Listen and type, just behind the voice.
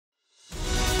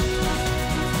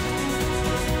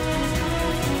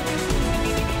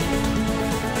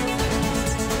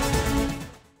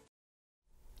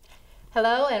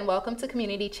Hello and welcome to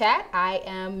Community Chat. I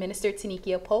am Minister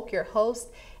Tenickia, your host,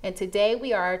 and today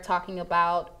we are talking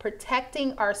about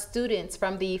protecting our students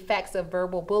from the effects of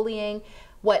verbal bullying,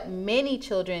 what many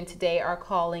children today are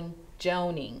calling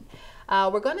joaning.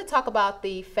 We're going to talk about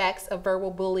the effects of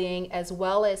verbal bullying as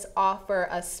well as offer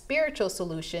a spiritual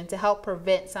solution to help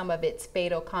prevent some of its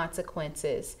fatal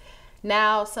consequences.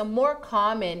 Now, some more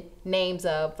common names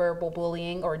of verbal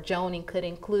bullying or joaning could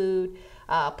include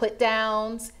put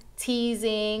downs,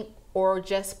 teasing, or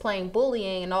just plain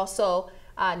bullying, and also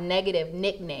negative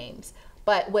nicknames.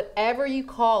 But whatever you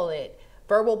call it,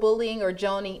 verbal bullying or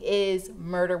joaning is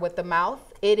murder with the mouth.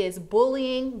 It is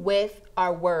bullying with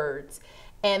our words.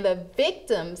 And the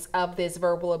victims of this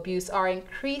verbal abuse are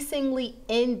increasingly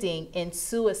ending in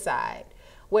suicide.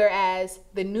 Whereas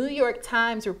the New York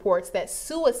Times reports that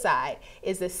suicide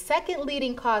is the second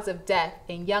leading cause of death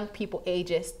in young people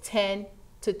ages 10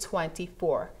 to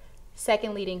 24.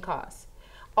 Second leading cause.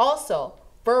 Also,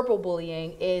 verbal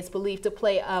bullying is believed to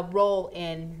play a role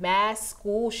in mass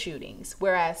school shootings,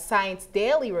 whereas Science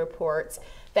Daily reports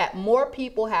that more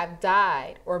people have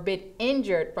died or been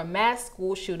injured from mass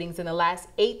school shootings in the last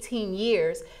 18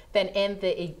 years than in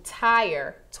the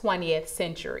entire 20th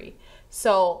century.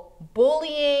 So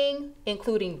bullying,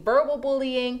 including verbal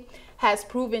bullying, has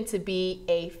proven to be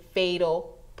a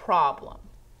fatal problem.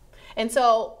 And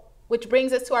so, which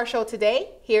brings us to our show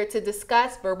today. Here to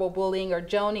discuss verbal bullying or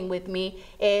joaning with me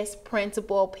is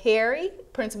Principal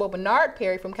Bernard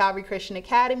Perry from Calvary Christian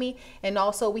Academy. And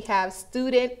also we have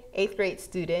 8th grade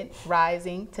student,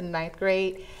 rising to 9th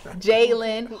grade,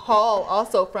 Jalen Hall,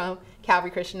 also from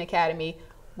Calvary Christian Academy.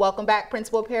 Welcome back,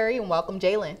 Principal Perry, and welcome,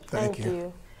 Jalen. Thank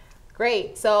you.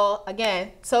 Great. So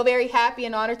again, so very happy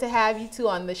and honored to have you two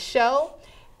on the show.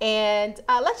 And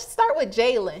let's start with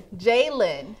Jalen.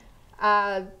 Jalen,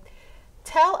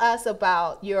 tell us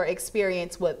about your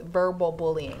experience with verbal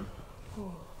bullying.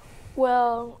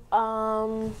 Well,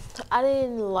 I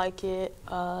didn't like it.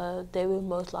 They would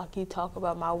most likely talk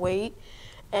about my weight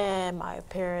and my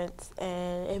appearance,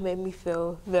 and it made me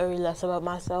feel very less about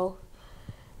myself.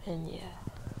 And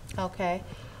yeah. Okay.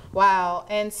 Wow.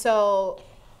 And so,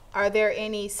 are there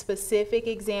any specific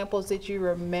examples that you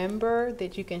remember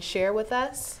that you can share with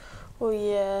us? Well,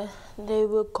 yeah, they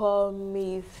would call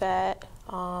me fat.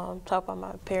 Talk about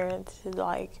my appearance,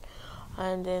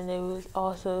 and then they would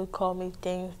also call me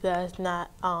things that's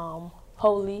not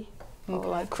holy, or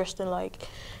like Christian-like.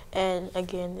 And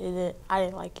again, I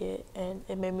didn't like it, and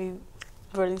it made me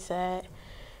really sad.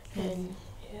 And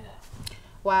yeah.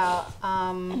 Wow.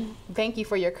 Thank you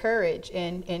for your courage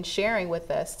in sharing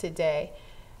with us today.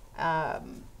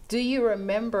 Do you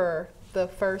remember the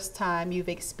first time you've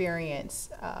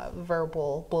experienced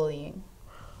verbal bullying?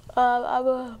 I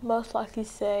would most likely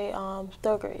say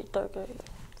third grade.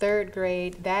 Third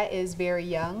grade, that is very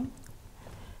young,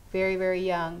 very, very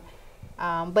young.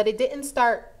 But it didn't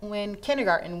start when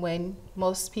kindergarten, when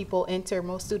most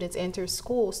students enter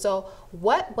school. So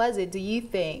what was it, do you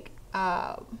think,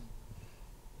 about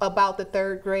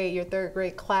your third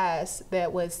grade class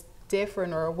that was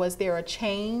different, or was there a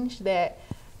change that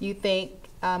you think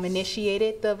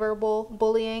initiated the verbal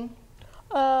bullying?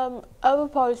 I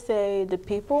would probably say the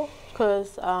people,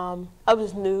 because I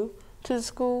was new to the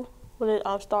school when it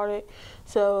started.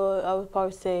 So I would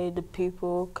probably say the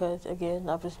people, because again,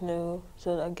 I was new.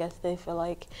 So I guess they feel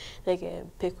like they can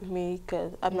pick with me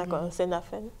because I'm not going to say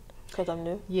nothing because I'm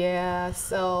new. Yeah,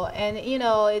 so, and you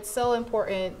know, it's so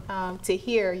important to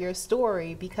hear your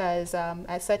story because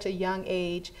at such a young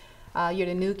age, you're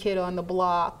the new kid on the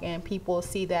block, and people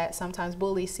see that, sometimes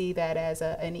bullies see that as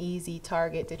an easy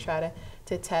target to try to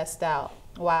test out.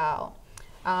 Wow.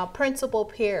 Principal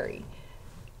Perry,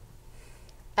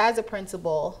 as a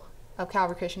principal of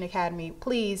Calvary Christian Academy,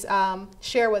 please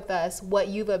share with us what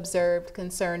you've observed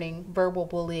concerning verbal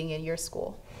bullying in your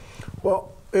school.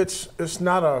 Well, it's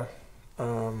not a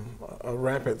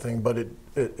rampant thing, but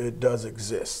it does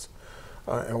exist.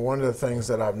 And one of the things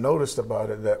that I've noticed about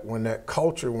it, that when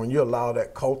you allow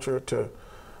that culture to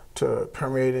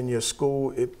permeate in your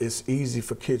school, it's easy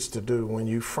for kids to do. When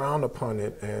you frown upon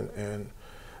it and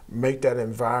make that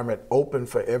environment open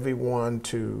for everyone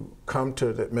to come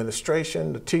to the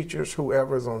administration, the teachers,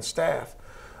 whoever's on staff,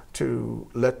 to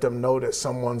let them know that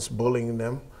someone's bullying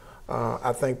them,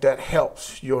 I think that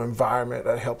helps your environment.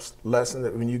 That helps lessen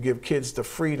that when you give kids the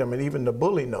freedom, and even the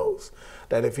bully knows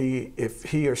that if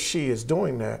he or she is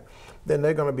doing that, then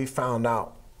they're going to be found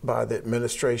out by the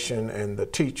administration and the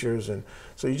teachers. And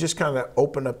so you just kind of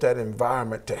open up that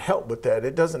environment to help with that.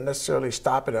 It doesn't necessarily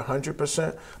stop at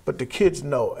 100%, but the kids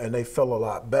know, and they feel a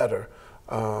lot better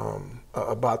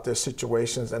about their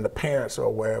situations, and the parents are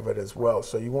aware of it as well.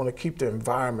 So you want to keep the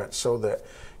environment so that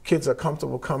kids are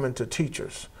comfortable coming to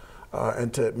teachers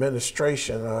and to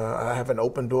administration. I have an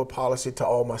open door policy to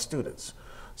all my students,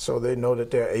 so they know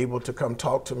that they're able to come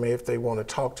talk to me if they want to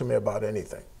talk to me about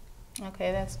anything.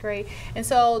 Okay, that's great. And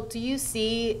so do you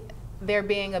see there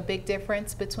being a big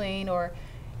difference between, or,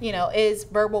 you know, is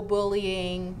verbal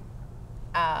bullying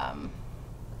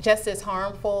just as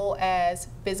harmful as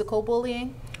physical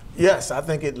bullying? Yes, I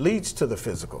think it leads to the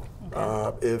physical.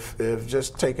 Okay. If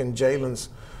just taking Jalen's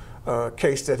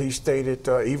case that he stated,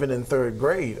 even in third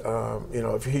grade, you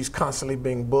know, if he's constantly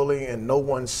being bullied and no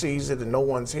one sees it and no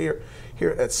one's here,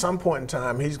 at some point in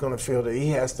time, he's going to feel that he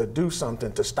has to do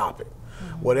something to stop it.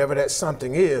 Mm-hmm. Whatever that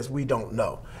something is, we don't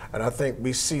know. And I think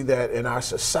we see that in our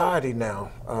society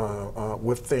now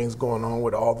with things going on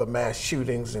with all the mass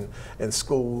shootings in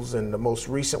schools, and the most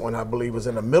recent one, I believe, was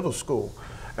in a middle school.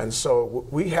 And so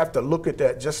we have to look at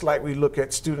that just like we look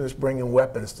at students bringing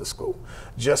weapons to school,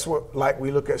 just like we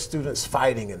look at students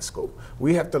fighting in school.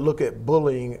 We have to look at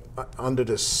bullying under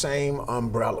the same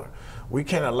umbrella. We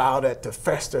can't allow that to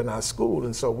fester in our school,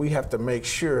 and so we have to make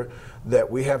sure that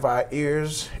we have our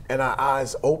ears and our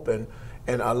eyes open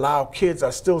and allow kids.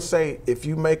 I still say, if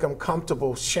you make them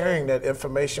comfortable sharing that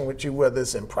information with you, whether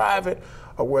it's in private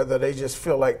or whether they just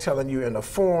feel like telling you in a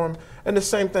forum, and the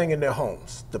same thing in their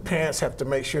homes. The parents have to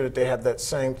make sure that they have that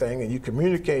same thing, and you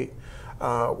communicate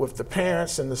with the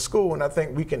parents and the school, and I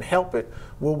think we can help it.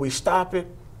 Will we stop it?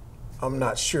 I'm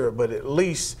not sure, but at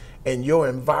least in your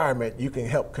environment, you can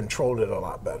help control it a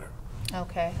lot better.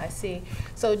 Okay, I see.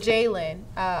 So Jalen,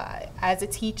 as a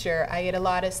teacher, I get a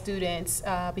lot of students,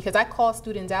 because I call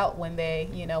students out when they,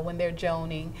 you know, when they're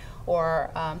joning or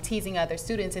teasing other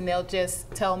students, and they'll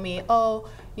just tell me, oh,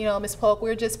 you know, Ms. Polk,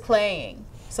 we're just playing.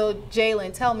 So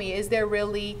Jalen, tell me, is there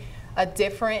really a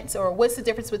difference, or what's the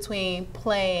difference between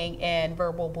playing and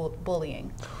verbal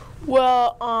bullying?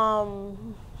 Well,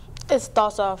 it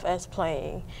starts off as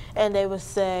playing, and they would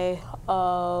say,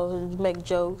 make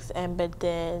jokes, but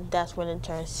then that's when it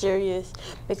turns serious,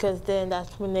 because then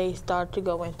that's when they start to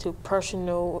go into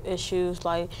personal issues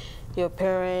like your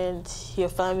parents, your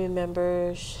family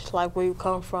members, like where you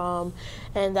come from,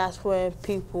 and that's when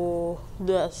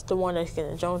that's the one that's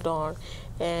getting jumped on,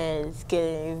 and it's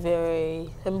getting very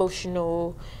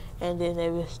emotional, and then they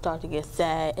will start to get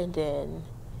sad, and then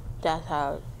that's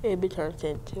how it turns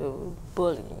into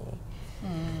bullying.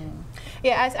 Mm.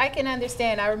 Yeah, I can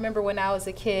understand. I remember when I was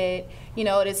a kid, you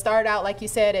know, it started out, like you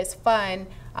said, as fun.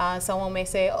 Someone may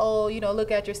say, oh, you know,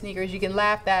 look at your sneakers. You can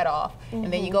laugh that off. Mm-hmm.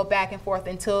 And then you go back and forth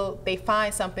until they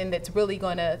find something that's really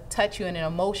going to touch you in an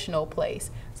emotional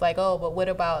place. It's like, oh, but what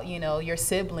about, you know, your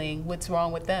sibling? What's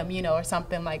wrong with them? You know, or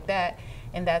something like that.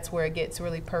 And that's where it gets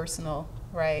really personal,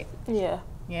 right? Yeah.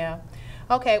 Yeah.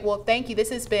 Okay, well, thank you. This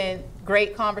has been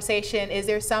great conversation. Is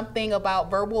there something about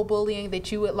verbal bullying that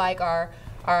you would like our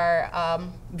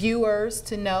viewers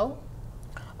to know?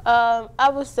 I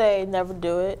would say never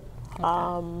do it.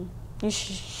 Okay. You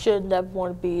should never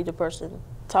want to be the person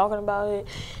talking about it,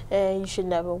 and you should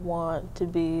never want to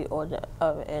be on the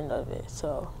other end of it.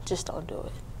 So just don't do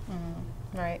it.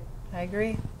 Right, I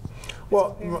agree.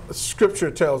 Well, Scripture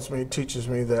teaches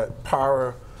me that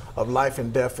power of life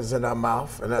and death is in our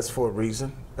mouth, and that's for a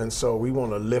reason. And so we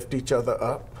want to lift each other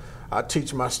up. I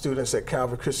teach my students at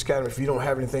Calvary Christian Academy, if you don't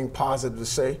have anything positive to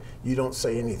say, you don't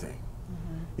say anything.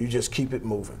 Mm-hmm. You just keep it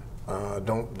moving.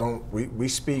 We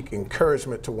speak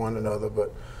encouragement to one another,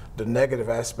 but the negative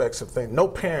aspects of things, no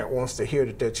parent wants to hear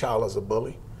that their child is a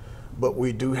bully, but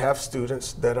we do have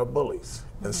students that are bullies.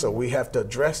 Mm-hmm. And so we have to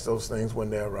address those things when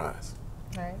they arise.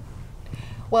 Right.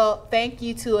 Well, thank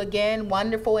you to, again,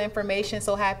 wonderful information.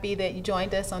 So happy that you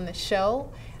joined us on the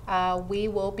show. We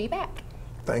will be back.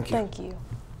 Thank you. Thank you.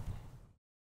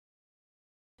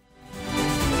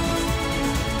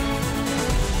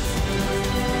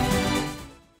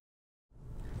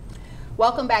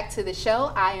 Welcome back to the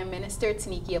show. I am Minister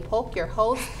Tenickia Polk, your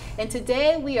host, and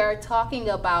today we are talking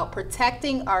about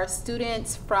protecting our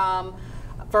students from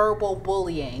verbal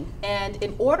bullying. And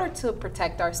in order to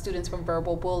protect our students from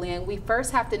verbal bullying, we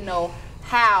first have to know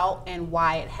how and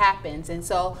why it happens. And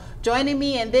so joining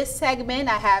me in this segment,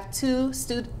 I have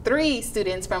three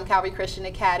students from Calvary Christian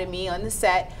Academy on the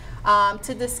set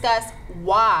to discuss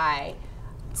why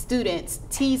students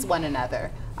tease one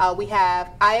another. We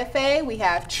have IFA, we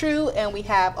have True, and we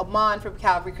have Amon from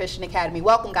Calvary Christian Academy.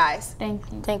 Welcome, guys.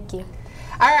 Thank you. Thank you.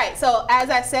 All right, so as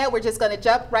I said, we're just going to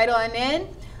jump right on in.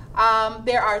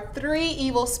 There are 3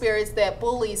 evil spirits that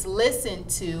bullies listen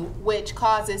to, which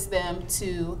causes them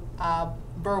to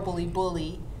verbally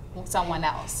bully someone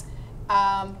else.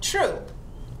 True,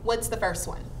 What's the first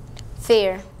one?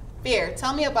 Fear. Fear.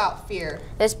 Tell me about fear.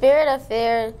 The spirit of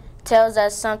fear tells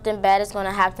us something bad is going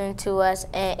to happen to us,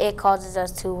 and it causes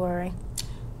us to worry.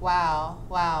 Wow,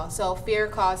 wow. So fear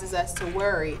causes us to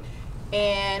worry.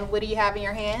 And what do you have in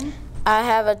your hand? I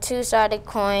have a two-sided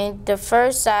coin. The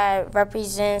first side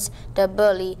represents the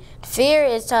bully. Fear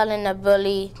is telling the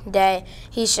bully that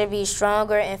he should be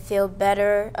stronger and feel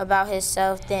better about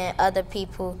himself than other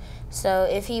people. So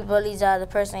if he bullies the other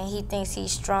person, he thinks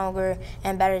he's stronger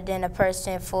and better than the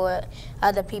person, for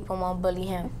other people won't bully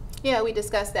him. Yeah, we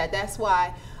discussed that. That's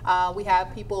why we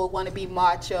have people want to be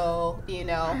macho, you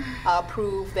know,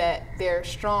 prove that they're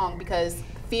strong, because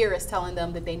fear is telling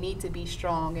them that they need to be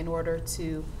strong in order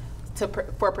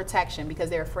for protection, because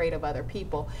they're afraid of other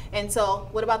people. And so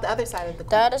what about the other side of the coin?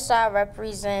 The other side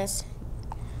represents,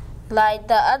 like,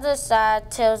 the other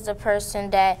side tells the person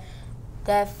that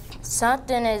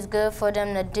something is good for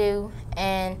them to do,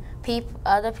 and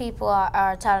other people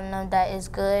are telling them that it's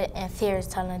good, and fear is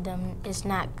telling them it's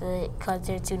not good because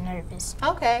they're too nervous.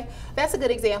 Okay, that's a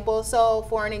good example. So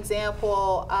for an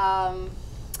example,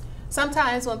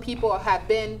 sometimes when people have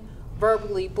been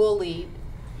verbally bullied,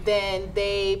 then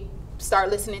they start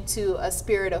listening to a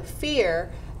spirit of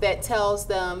fear that tells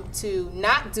them to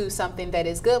not do something that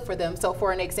is good for them. So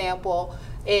for an example,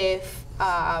 if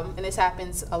and this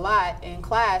happens a lot in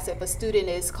class, if a student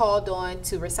is called on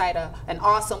to recite an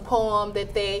awesome poem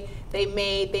that they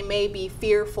made, they may be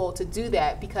fearful to do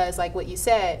that, because like what you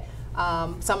said,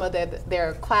 some of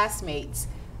their classmates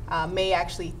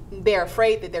they're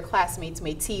afraid that their classmates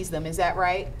may tease them. Is that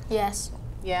right? Yes.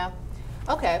 Yeah.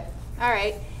 Okay. All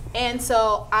right. And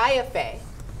so IFA,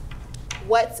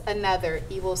 what's another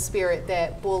evil spirit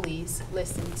that bullies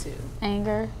listen to?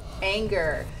 Anger.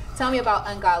 Anger. Tell me about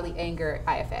ungodly anger,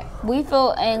 IFA. We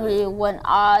feel angry when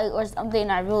I or something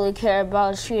I really care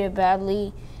about is treated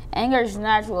badly. Anger is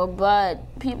natural,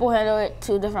 but people handle it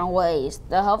two different ways: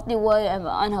 the healthy way and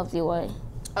the unhealthy way.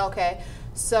 Okay,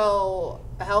 so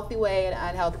a healthy way and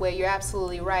unhealthy way. You're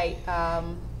absolutely right.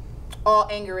 All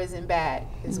anger isn't bad,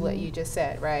 is what you just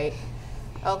said, right?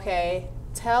 Okay,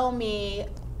 tell me,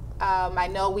 I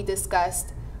know we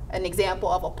discussed an example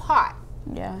of a pot.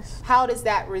 Yes. How does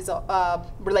that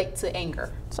relate to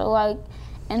anger? So like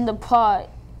in the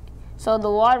pot, so the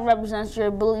water represents your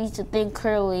ability to think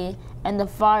clearly, and the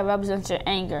fire represents your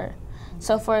anger.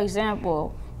 So for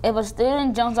example, if a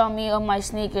student jumps on me on my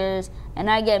sneakers and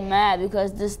I get mad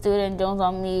because this student jumps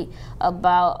on me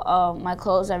about my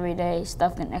clothes every day,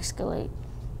 stuff can escalate.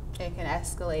 It can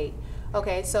escalate.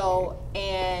 Okay, so,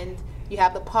 and you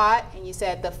have the pot, and you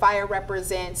said the fire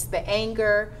represents the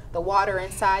anger, the water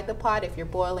inside the pot, if you're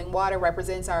boiling water,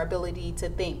 represents our ability to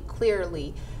think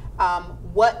clearly.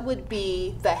 What would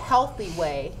be the healthy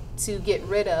way to get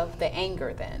rid of the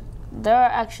anger then? There are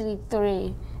actually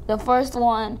three. The first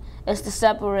one is to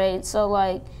separate. So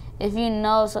like, if you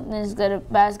know something's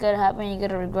bad's gonna happen, you're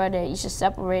gonna regret it, you should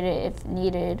separate it if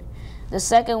needed. The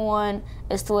second one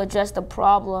is to address the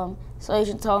problem. So you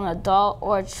should tell an adult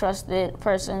or a trusted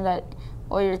person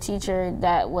or your teacher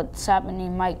that what's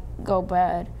happening might go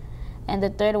bad. And the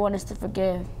third one is to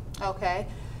forgive. Okay.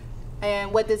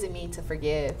 And what does it mean to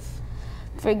forgive?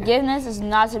 Forgiveness is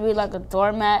not to be like a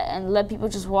doormat and let people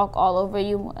just walk all over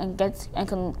you and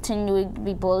continue to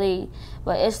be bullied,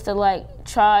 but it's to like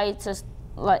try to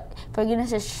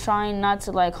forgiveness is trying not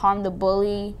to like harm the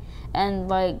bully, and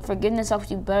like forgiveness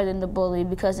helps you better than the bully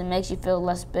because it makes you feel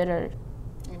less bitter.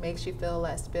 It makes you feel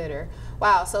less bitter.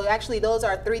 Wow, so actually those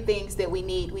are three things that we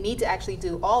need. We need to actually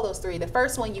do all those three. The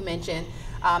first one you mentioned,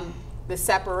 the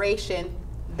separation,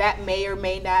 that may or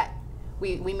may not,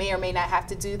 we may or may not have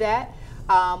to do that.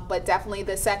 But definitely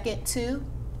the second two,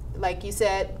 like you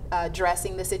said,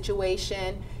 addressing the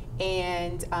situation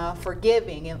and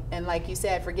forgiving. And like you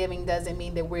said, forgiving doesn't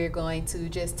mean that we're going to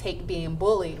just take being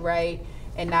bullied, right,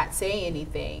 and not say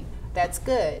anything. That's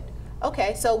good.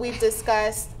 Okay, so we've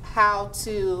discussed how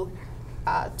to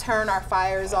turn our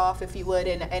fires off, if you would,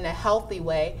 in a healthy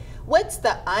way. What's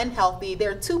the unhealthy?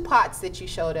 There are two pots that you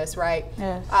showed us, right?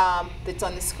 Yes. That's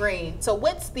on the screen. So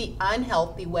what's the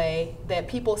unhealthy way that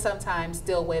people sometimes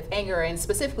deal with anger, and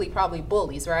specifically probably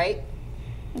bullies, right?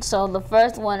 So the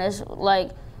first one is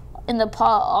like in the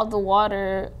pot, all the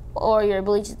water or your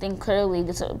ability to think clearly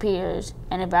disappears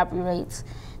and evaporates.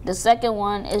 The second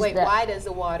one is why does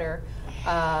the water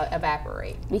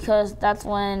evaporate? Because that's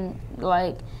when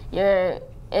like your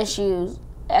issues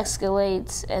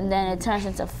escalates and then it turns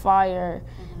into fire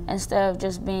instead of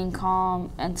just being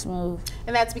calm and smooth.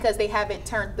 And that's because they haven't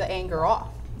turned the anger off.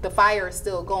 The fire is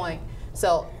still going,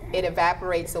 so it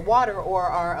evaporates the water or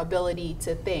our ability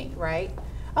to think, right?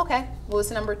 Okay, what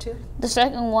was number 2? The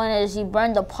second one is you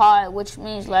burn the pot, which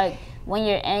means like when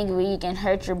you're angry, you can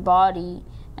hurt your body.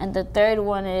 And the third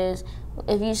one is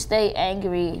if you stay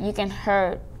angry, you can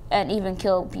hurt and even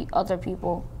kill other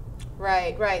people.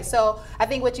 Right, right. So I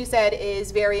think what you said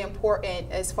is very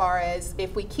important as far as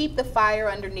if we keep the fire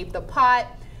underneath the pot,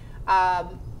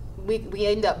 we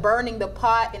end up burning the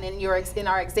pot, and in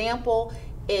our example,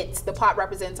 the pot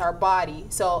represents our body.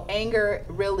 So anger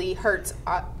really hurts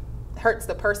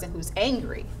the person who's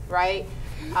angry, right?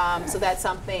 So that's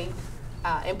something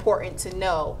important to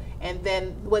know. And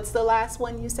then what's the last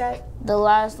one you said? The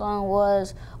last one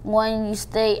was when you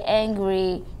stay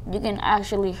angry, you can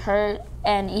actually hurt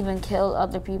and even kill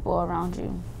other people around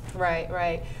you. Right,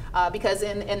 right. Because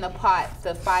in the pot,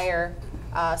 the fire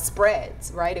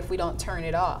spreads, right, if we don't turn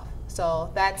it off.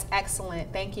 So that's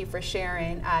excellent. Thank you for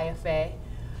sharing, IFA.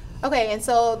 Okay, and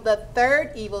so the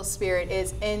third evil spirit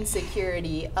is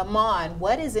insecurity. Amon,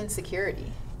 what is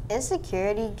insecurity?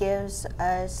 Insecurity gives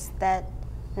us that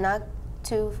not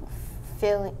too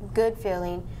good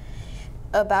feeling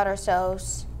about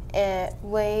ourselves. And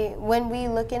when we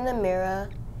look in the mirror,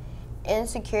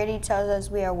 insecurity tells us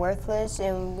we are worthless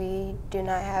and we do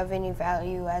not have any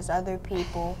value as other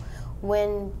people.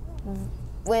 When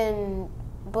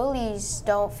bullies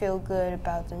don't feel good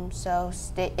about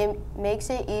themselves, it makes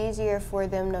it easier for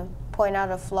them to point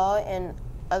out a flaw in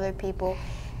other people,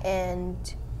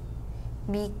 and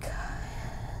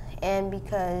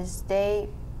because they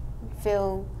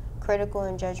feel critical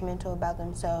and judgmental about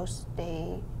themselves,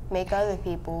 they make other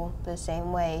people the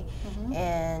same way. Mm-hmm.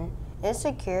 And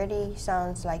insecurity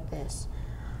sounds like this: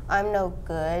 I'm no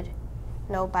good,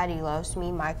 nobody loves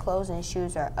me, my clothes and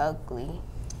shoes are ugly,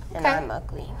 and I'm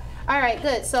ugly. All right,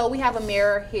 good. So we have a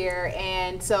mirror here,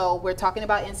 and so we're talking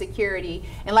about insecurity.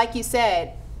 And like you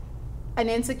said, an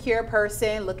insecure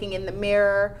person looking in the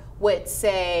mirror would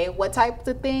say what types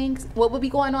of things? What would be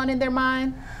going on in their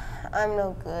mind? I'm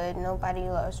no good, nobody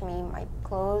loves me, my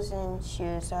clothes and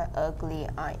shoes are ugly,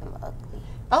 I am ugly.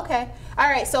 Okay. All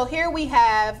right, so here we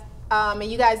have, and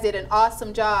you guys did an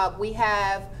awesome job, we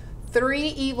have 3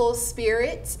 evil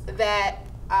spirits that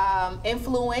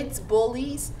influence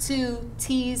bullies to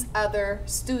tease other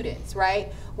students,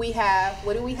 right? We have,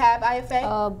 what do we have,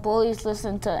 IFA? Bullies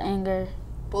listen to anger.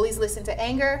 Bullies listen to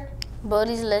anger.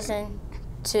 Bullies listen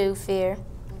to fear.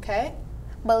 Okay.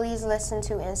 Bullies listen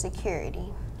to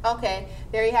insecurity. Okay,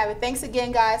 there you have it. Thanks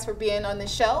again, guys, for being on the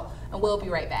show, and we'll be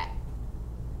right back.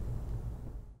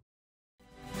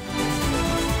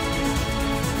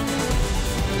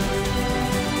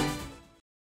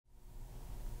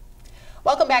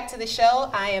 Welcome back to the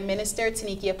show. I am Minister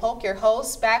Tenickia Polk, your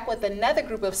host, back with another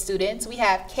group of students. We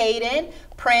have Caden,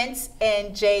 Prince,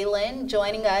 and Jalen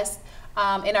joining us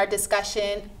in our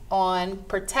discussion on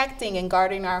protecting and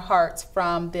guarding our hearts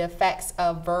from the effects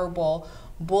of verbal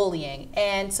bullying.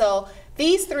 And so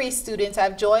these 3 students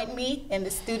have joined me in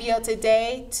the studio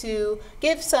today to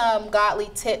give some godly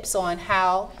tips on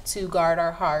how to guard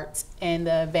our hearts in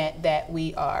the event that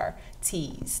we are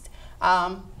teased.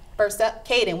 First up,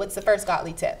 Caden, what's the first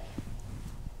godly tip?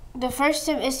 The first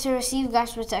tip is to receive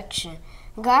God's protection.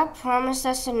 God promised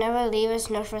us to never leave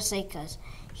us nor forsake us.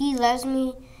 He loves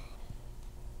me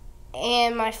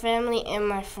and my family and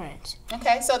my friends.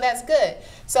 Okay, so that's good.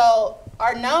 So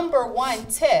our number 1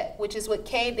 tip, which is what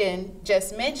Caden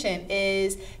just mentioned,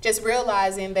 is just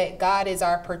realizing that God is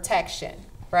our protection,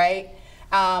 right?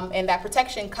 And that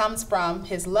protection comes from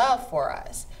his love for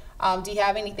us. Do you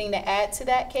have anything to add to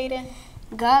that, Caden?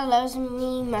 God loves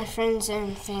me, my friends,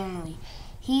 and family.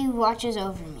 He watches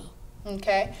over me.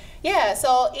 Okay. Yeah,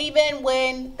 so even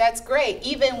when, that's great,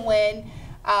 even when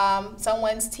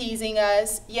someone's teasing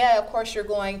us, yeah, of course you're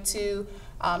going to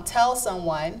tell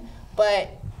someone,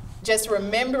 but just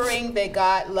remembering that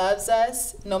God loves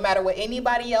us, no matter what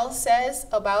anybody else says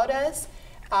about us,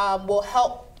 will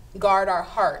help guard our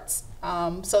hearts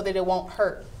so that it won't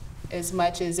hurt as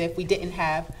much as if we didn't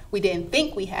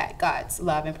think we had God's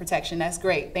love and protection. That's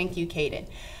great. Thank you, Caden.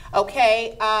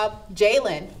 Okay,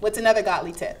 Jalen, what's another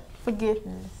godly tip?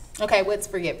 Forgiveness. Okay, what's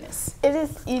forgiveness? It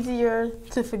is easier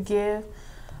to forgive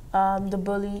the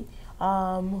bully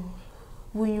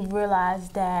when you realize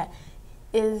that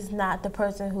it is not the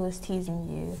person who is teasing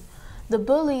you. The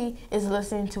bully is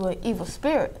listening to an evil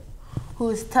spirit who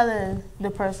is telling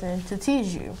the person to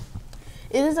tease you.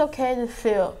 It is okay to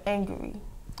feel angry,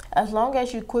 as long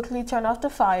as you quickly turn off the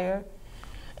fire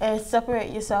and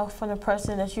separate yourself from the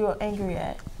person that you are angry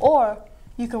at. Or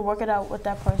you can work it out with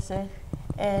that person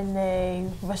in a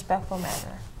respectful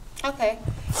manner. Okay,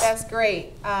 that's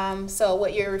great. So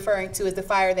what you're referring to is the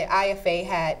fire that IFA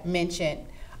had mentioned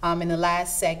in the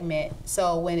last segment.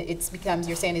 So when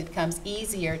you're saying it becomes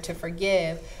easier to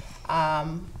forgive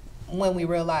when we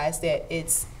realize that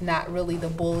it's not really the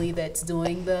bully that's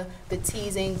doing the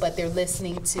teasing, but they're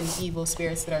listening to evil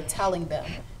spirits that are telling them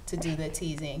to do the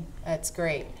teasing. That's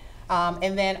great.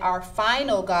 And then our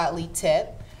final godly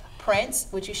tip, Prince,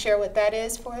 would you share what that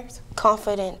is for us?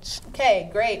 Confidence. Okay,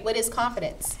 great. What is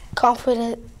confidence?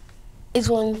 Confidence is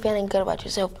when you're feeling good about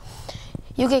yourself.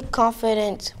 You get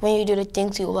confidence when you do the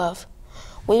things you love.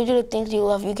 When you do the things you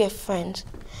love, you get friends.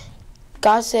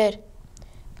 God said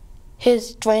his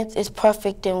strength is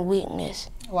perfect in weakness.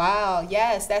 Wow,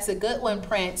 yes, that's a good one,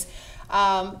 Prince.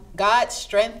 God's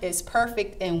strength is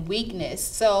perfect in weakness.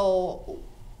 So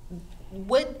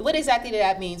what exactly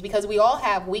that means? Because we all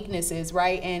have weaknesses,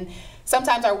 right? And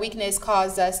sometimes our weakness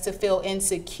causes us to feel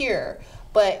insecure.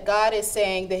 But God is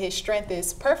saying that his strength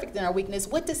is perfect in our weakness.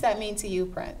 What does that mean to you,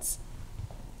 Prince?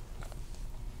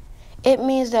 It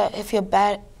means that if you're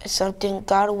bad at something,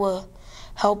 God will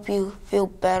help you feel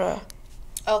better.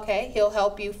 Okay, he'll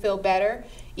help you feel better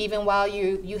even while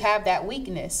you have that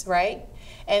weakness, right?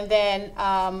 And then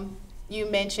you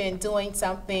mentioned doing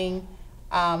something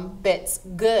that's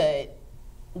good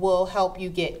will help you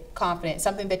get confidence.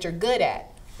 Something that you're good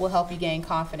at will help you gain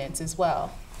confidence as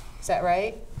well. Is that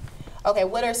right? Okay,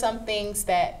 what are some things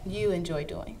that you enjoy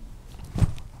doing?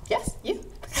 Yes, you.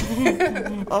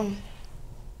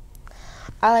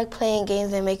 I like playing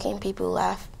games and making people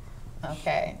laugh.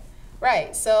 Okay,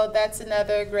 right. So that's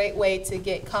another great way to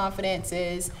get confidence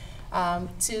is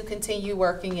to continue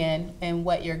working in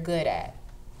what you're good at,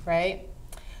 right?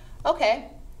 Okay,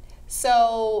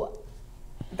 so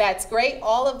that's great.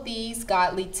 All of these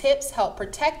godly tips help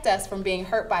protect us from being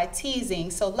hurt by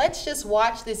teasing. So let's just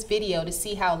watch this video to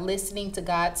see how listening to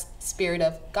God's spirit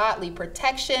of godly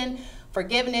protection,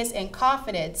 forgiveness, and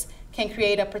confidence can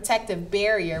create a protective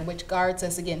barrier which guards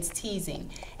us against teasing.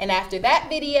 And after that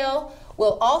video,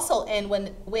 we'll also end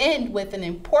with an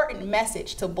important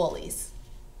message to bullies.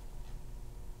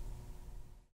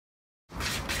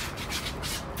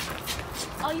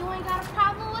 Oh, you ain't got a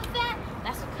problem with that?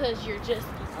 That's because you're just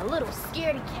a little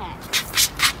scaredy cat.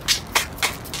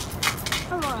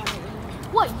 Come on.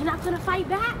 What, you're not gonna fight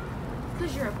back?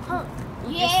 Because you're a punk.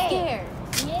 You're scared.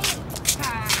 Yeah.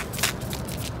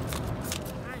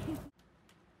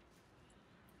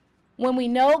 When we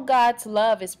know God's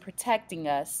love is protecting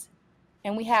us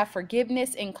and we have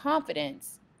forgiveness and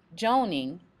confidence,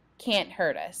 joaning can't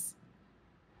hurt us.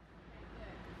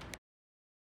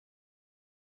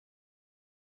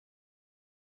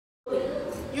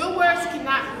 Your words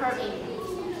cannot hurt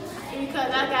me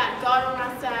because I got God on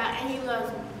my side and he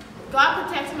loves me. God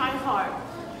protects my heart.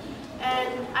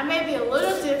 And I may be a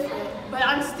little different, but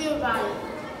I'm still valuable.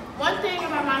 One thing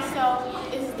about myself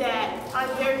is that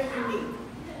I'm very unique.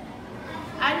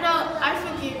 I know I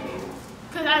forgive you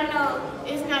because I know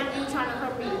it's not you trying to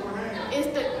hurt me.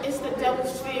 It's the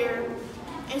devil's fear,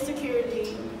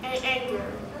 insecurity, and anger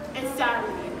inside of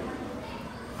you.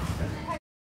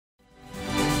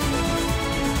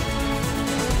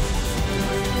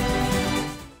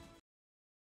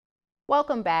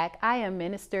 Welcome back. I am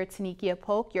Minister Tenickia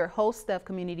Polk, your host of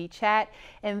Community Chat,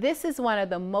 and this is one of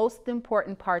the most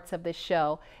important parts of the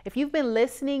show. If you've been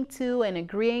listening to and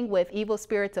agreeing with evil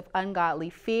spirits of ungodly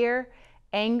fear,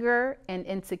 anger, and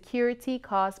insecurity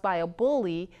caused by a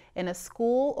bully in a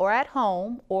school or at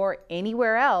home or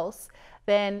anywhere else,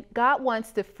 then God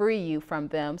wants to free you from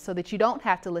them so that you don't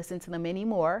have to listen to them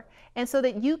anymore and so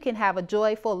that you can have a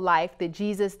joyful life that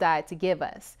Jesus died to give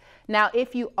us. Now,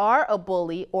 if you are a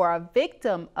bully or a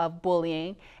victim of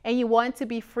bullying and you want to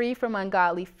be free from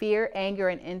ungodly fear, anger,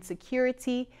 and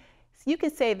insecurity, you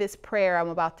can say this prayer I'm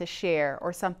about to share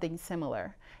or something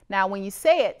similar. Now, when you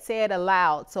say it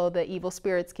aloud so the evil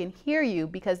spirits can hear you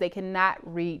because they cannot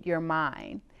read your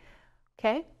mind.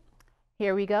 Okay,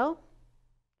 here we go.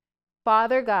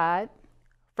 Father God,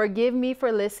 forgive me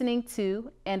for listening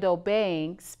to and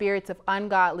obeying spirits of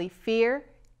ungodly fear,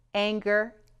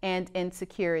 anger, and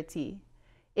insecurity.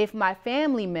 If my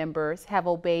family members have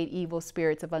obeyed evil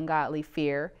spirits of ungodly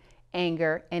fear,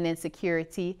 anger, and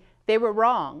insecurity, they were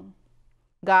wrong.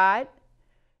 God,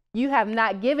 you have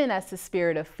not given us a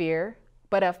spirit of fear,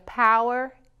 but of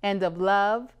power and of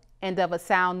love and of a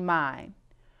sound mind.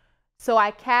 So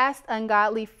I cast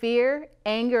ungodly fear,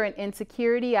 anger, and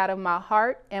insecurity out of my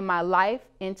heart and my life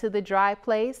into the dry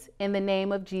place in the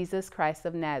name of Jesus Christ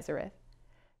of Nazareth.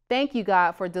 Thank you,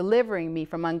 God, for delivering me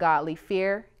from ungodly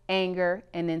fear, anger,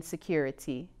 and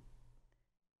insecurity.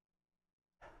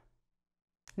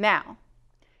 Now,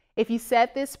 if you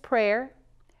said this prayer,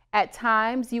 at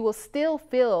times you will still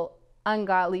feel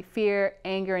ungodly fear,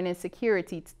 anger, and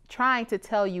insecurity trying to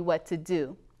tell you what to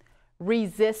do.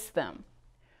 Resist them.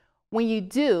 When you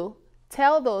do,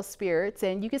 tell those spirits,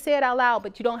 and you can say it out loud,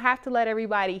 but you don't have to let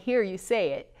everybody hear you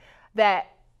say it, that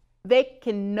they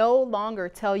can no longer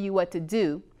tell you what to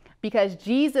do, because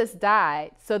Jesus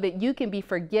died so that you can be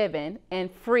forgiven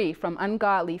and free from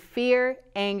ungodly fear,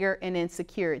 anger, and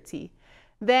insecurity.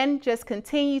 Then just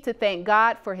continue to thank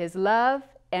God for his love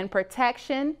and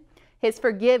protection, his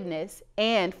forgiveness,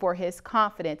 and for his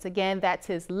confidence. Again, that's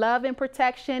his love and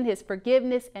protection, his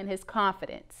forgiveness, and his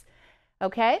confidence.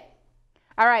 Okay?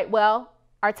 All right, well,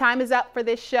 our time is up for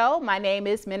this show. My name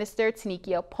is Minister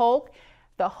Tenickia Polk,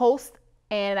 the host,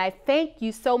 and I thank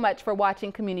you so much for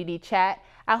watching Community Chat.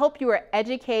 I hope you were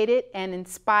educated and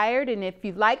inspired, and if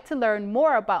you'd like to learn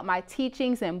more about my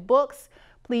teachings and books,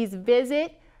 please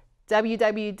visit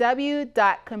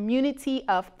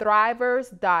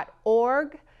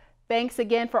www.communityofthrivers.org. Thanks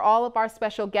again for all of our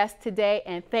special guests today,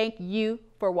 and thank you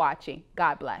for watching.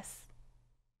 God bless.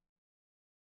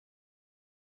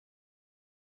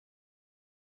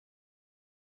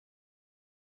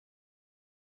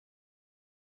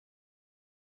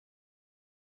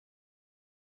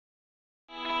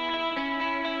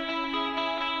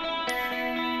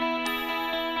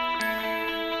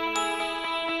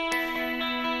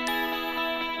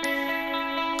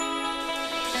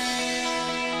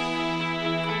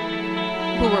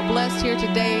 Who were blessed here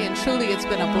today, and truly it's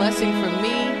been a blessing for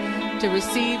me to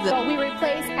receive the... So we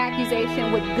replace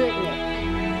accusation with goodness.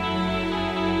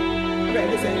 Okay,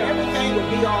 listen, everything will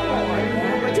be all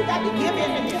right, but you got to give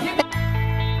in to him.